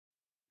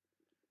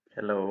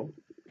Hello,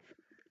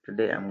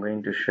 today I'm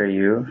going to show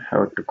you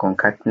how to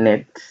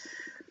concatenate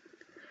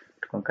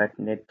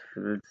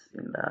fields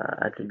in the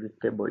attribute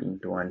table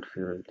into one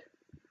field.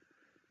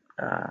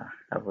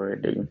 I've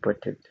already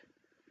imported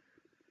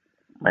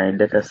my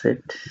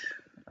dataset.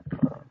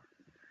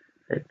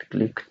 Right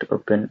click to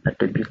open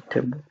attribute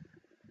table.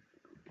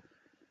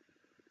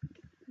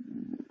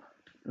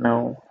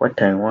 Now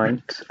what I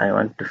want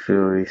to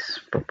fill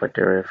this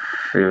property ref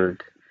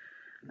field,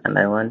 and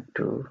I want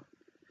to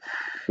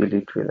fill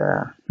it with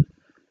a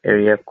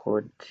area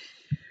code,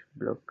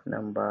 block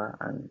number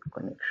and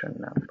connection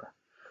number,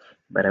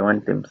 but I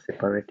want them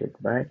separated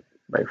by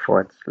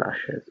forward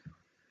slashes.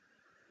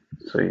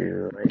 So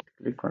you right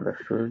click on the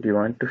field you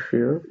want to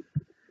fill,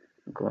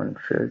 go on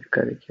field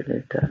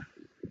calculator,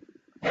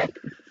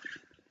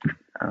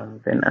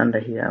 then under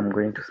here I'm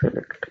going to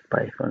select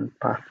Python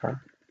parser,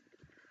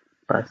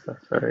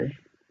 sorry.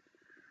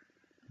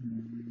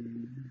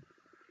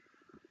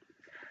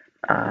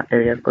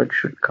 Area code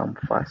should come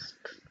first,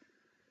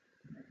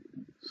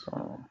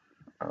 so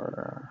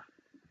I'll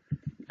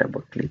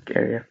double click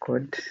area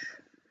code.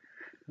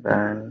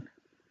 Then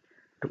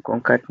to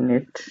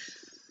concatenate,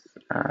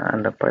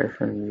 under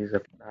Python use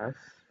a plus,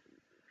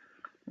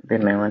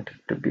 then I want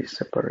it to be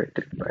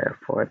separated by a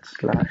forward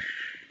slash,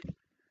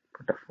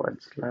 put a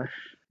forward slash,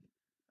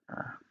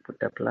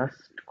 put a plus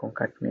to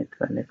concatenate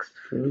the next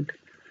field,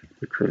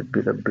 which will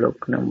be the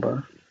block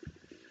number.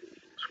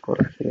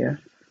 Scroll here,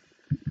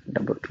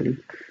 double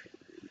click,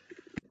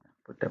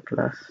 put a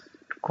plus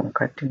to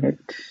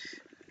concatenate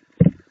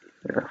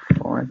with a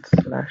forward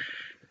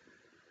slash,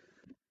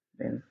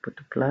 then put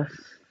a plus,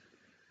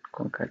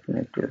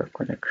 concatenate with a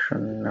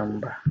connection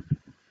number,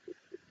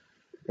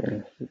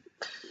 then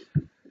hit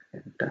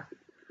enter.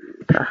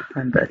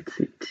 And that's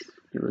it.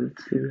 You will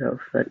see we have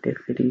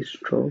 33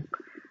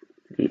 stroke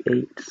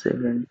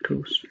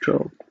 3872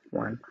 stroke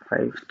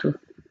 152.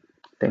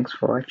 Thanks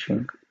for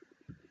watching.